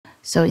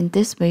So in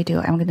this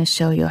video, I'm going to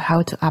show you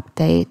how to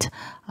update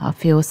a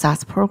few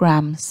SAS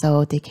programs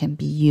so they can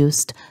be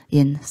used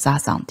in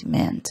SAS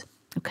OnDemand.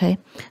 Okay,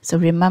 so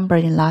remember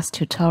in last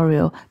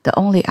tutorial, the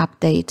only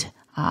update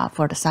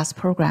for the SAS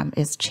program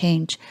is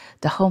change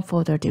the home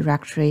folder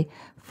directory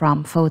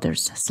from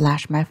folders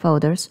 / my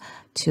folders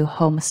to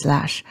home /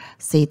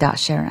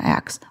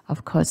 c.sharonx.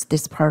 Of course,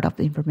 this part of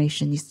the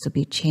information needs to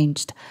be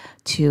changed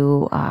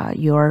to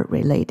your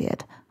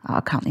related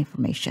account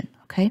information.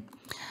 Okay,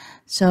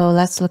 so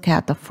let's look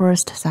at the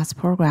first SAS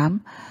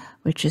program,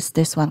 which is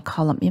this one,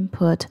 column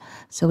input.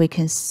 So we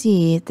can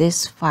see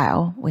this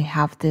file, we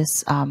have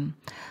this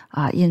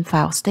in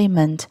file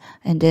statement,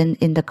 and then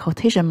in the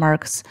quotation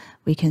marks,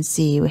 we can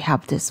see we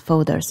have this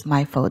folders,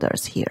 my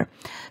folders here.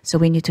 So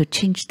we need to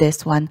change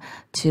this one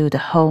to the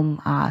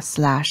home /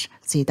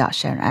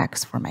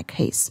 c.sharonx for my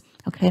case.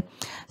 Okay,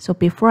 so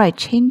before I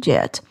change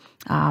it,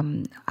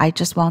 I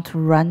just want to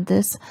run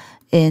this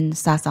in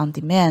SAS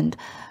OnDemand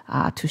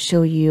to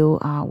show you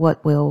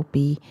what will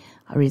be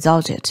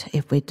resulted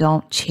if we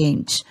don't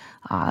change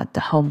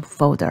the home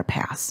folder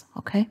path.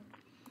 Okay.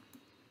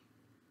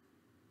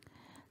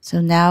 So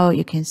now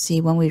you can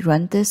see when we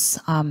run this,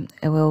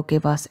 it will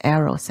give us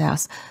error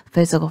says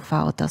physical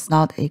file does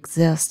not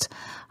exist.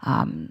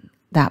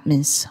 That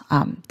means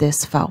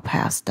this file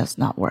path does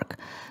not work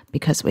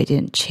because we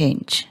didn't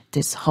change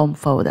this home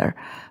folder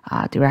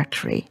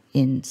directory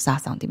in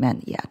SAS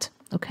OnDemand yet.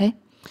 Okay,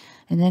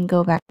 and then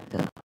go back to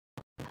the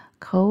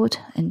code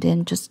and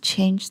then just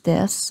change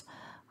this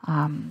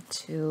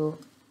to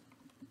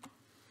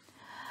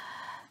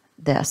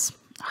this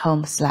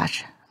home /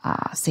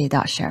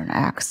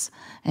 c.sharonx.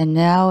 And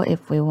now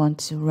if we want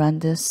to run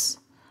this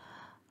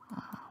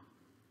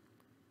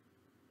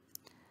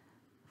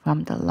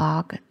from the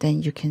log,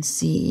 then you can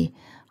see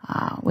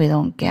we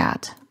don't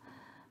get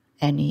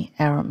any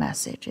error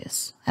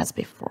messages as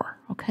before.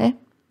 Okay,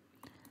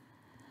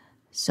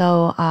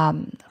 so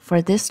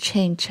for this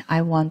change,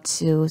 I want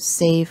to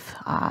save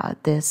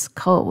this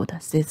code,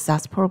 this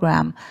SAS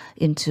program,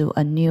 into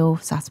a new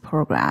SAS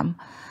program.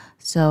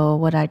 So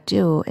what I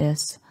do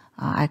is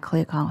I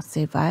click on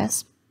Save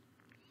As.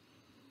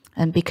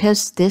 And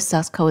because this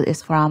SAS code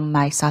is from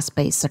my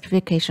SAS-based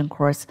certification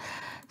course,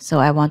 so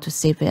I want to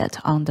save it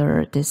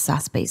under this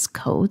SAS-based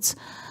codes.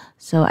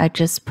 So I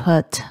just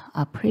put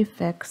a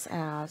prefix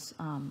as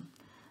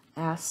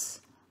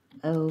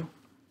SOD,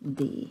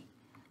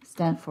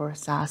 stand for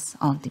SAS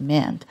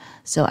OnDemand.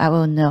 So I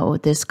will know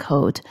this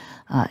code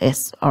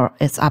is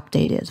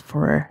updated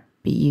for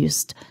be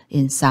used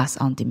in SAS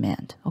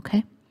OnDemand.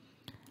 Okay.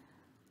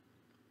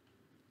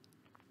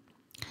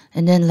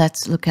 And then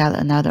let's look at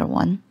another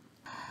one.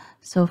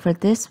 So for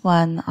this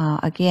one,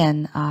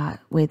 again,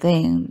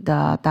 within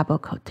the double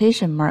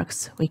quotation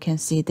marks, we can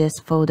see this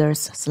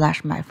folders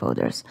 / my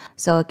folders.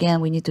 So again,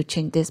 we need to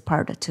change this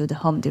part to the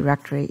home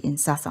directory in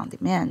SAS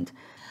OnDemand.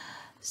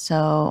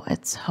 So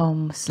it's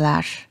home /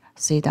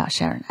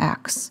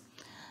 c.sharonx.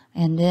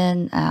 And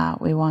then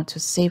we want to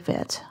save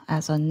it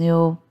as a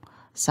new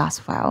SAS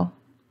file.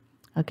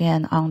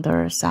 Again,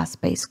 under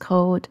SAS-based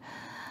code.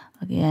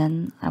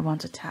 Again, I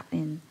want to tap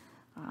in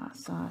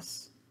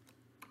SAS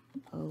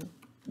OD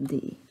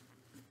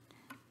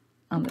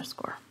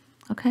 _.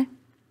 Okay.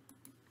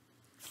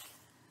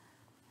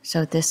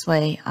 So this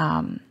way,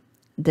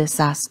 this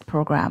SAS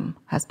program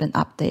has been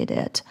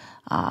updated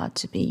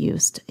to be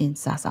used in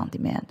SAS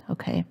OnDemand.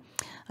 Okay.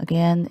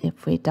 Again,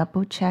 if we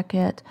double check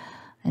it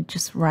and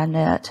just run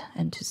it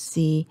and to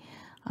see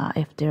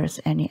if there's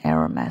any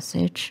error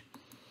message.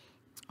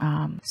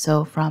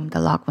 So from the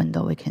log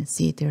window, we can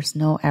see there's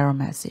no error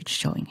message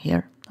showing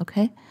here.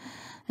 Okay.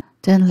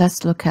 Then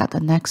let's look at the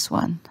next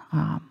one.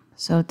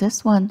 So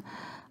this one,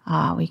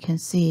 we can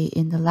see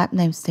in the lab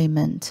name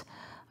statement,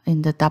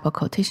 in the double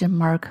quotation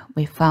mark,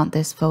 we found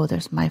this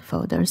folders, my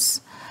folders.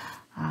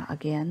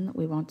 Again,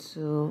 we want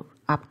to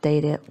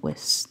update it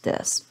with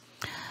this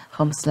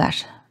home /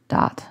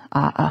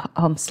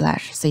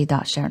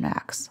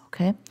 c.sharonx.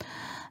 Okay,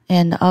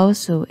 and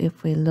also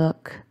if we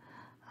look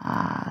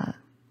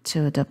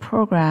to the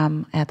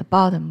program at the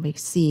bottom, we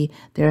see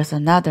there's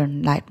another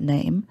lab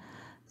name.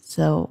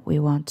 So we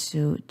want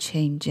to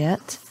change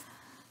it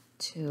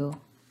to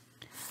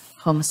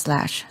home /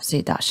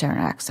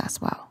 c.sharonx as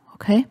well.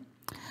 Okay,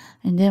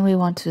 and then we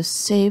want to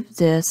save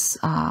this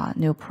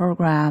new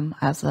program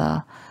as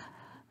a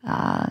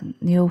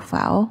new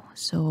file.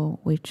 So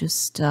we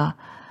just a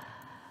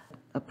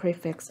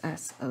prefix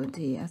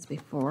SOD as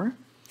before,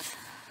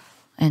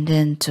 and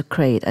then to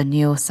create a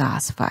new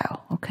SAS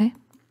file. Okay.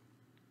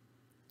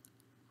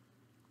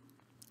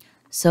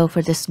 So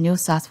for this new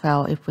SAS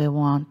file, if we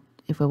want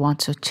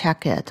to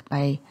check it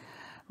by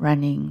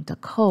running the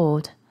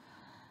code,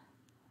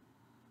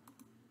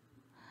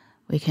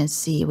 we can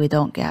see we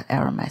don't get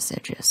error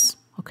messages.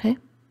 Okay.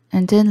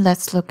 And then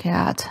let's look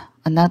at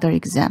another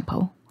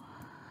example,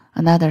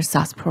 another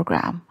SAS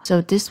program.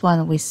 So this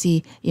one we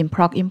see in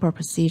proc import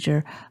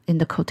procedure, in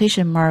the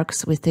quotation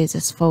marks with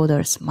this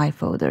folders, my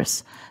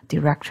folders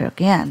directory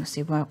again.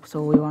 So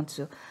we want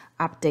to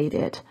update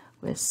it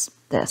with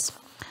this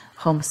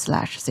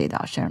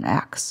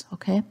home/c.sharonx.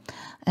 Okay,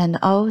 and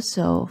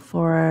also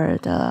for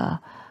the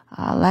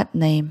lab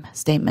name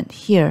statement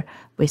here,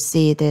 we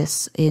see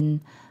this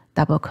in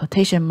double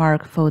quotation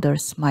mark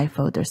folders, my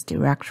folders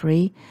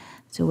directory.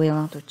 So we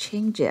want to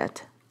change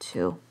it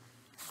to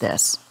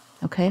this.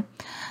 Okay,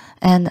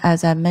 and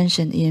as I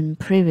mentioned in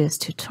previous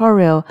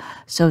tutorial,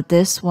 so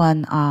this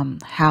one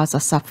has a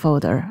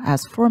subfolder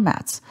as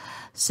formats.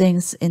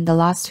 Since in the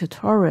last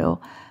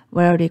tutorial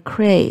we already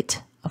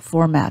create a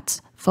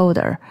format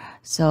folder,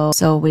 so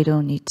we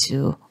don't need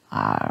to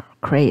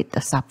create the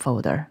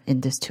subfolder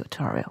in this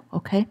tutorial.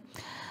 Okay,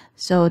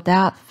 so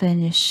that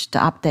finished the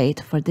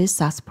update for this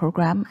SAS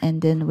program,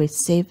 and then we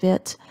save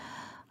it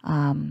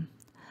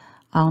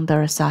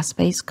under SAS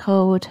base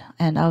code,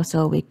 and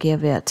also we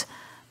give it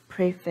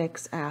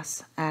prefix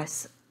as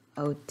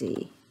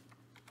SOD.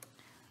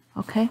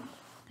 Okay,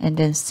 and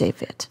then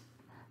save it.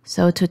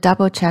 So to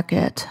double check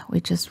it,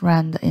 we just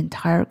run the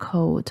entire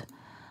code.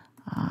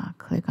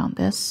 Click on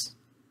this,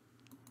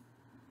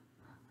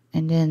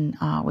 and then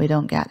we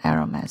don't get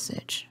error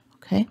message.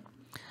 Okay,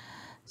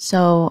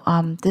 so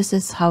this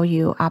is how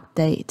you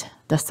update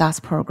the SAS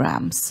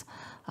programs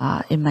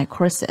in my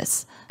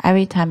courses.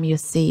 Every time you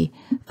see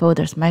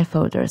folders, my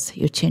folders,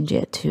 you change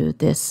it to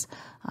this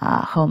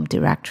home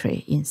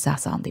directory in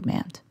SAS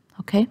OnDemand.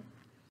 Okay.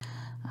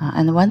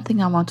 And one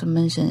thing I want to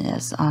mention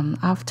is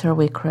after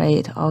we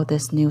create all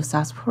these new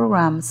SAS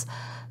programs,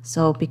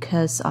 so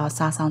because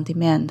SAS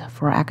OnDemand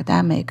for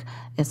academic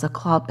is a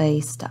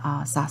cloud-based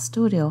SAS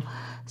studio,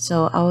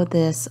 so all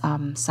this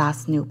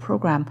SAS new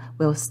program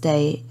will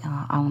stay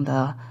on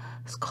the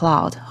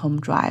cloud home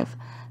drive.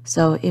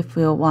 So if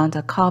you want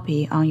a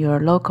copy on your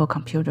local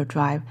computer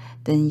drive,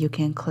 then you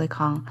can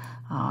click on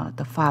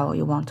the file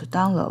you want to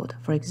download.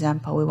 For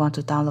example, we want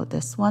to download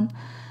this one,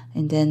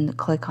 and then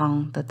click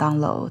on the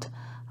download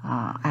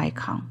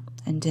icon,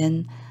 and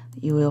then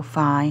you will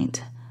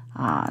find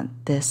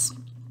this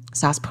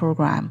SAS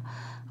program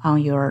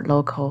on your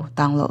local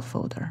download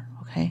folder.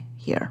 Okay,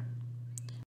 here.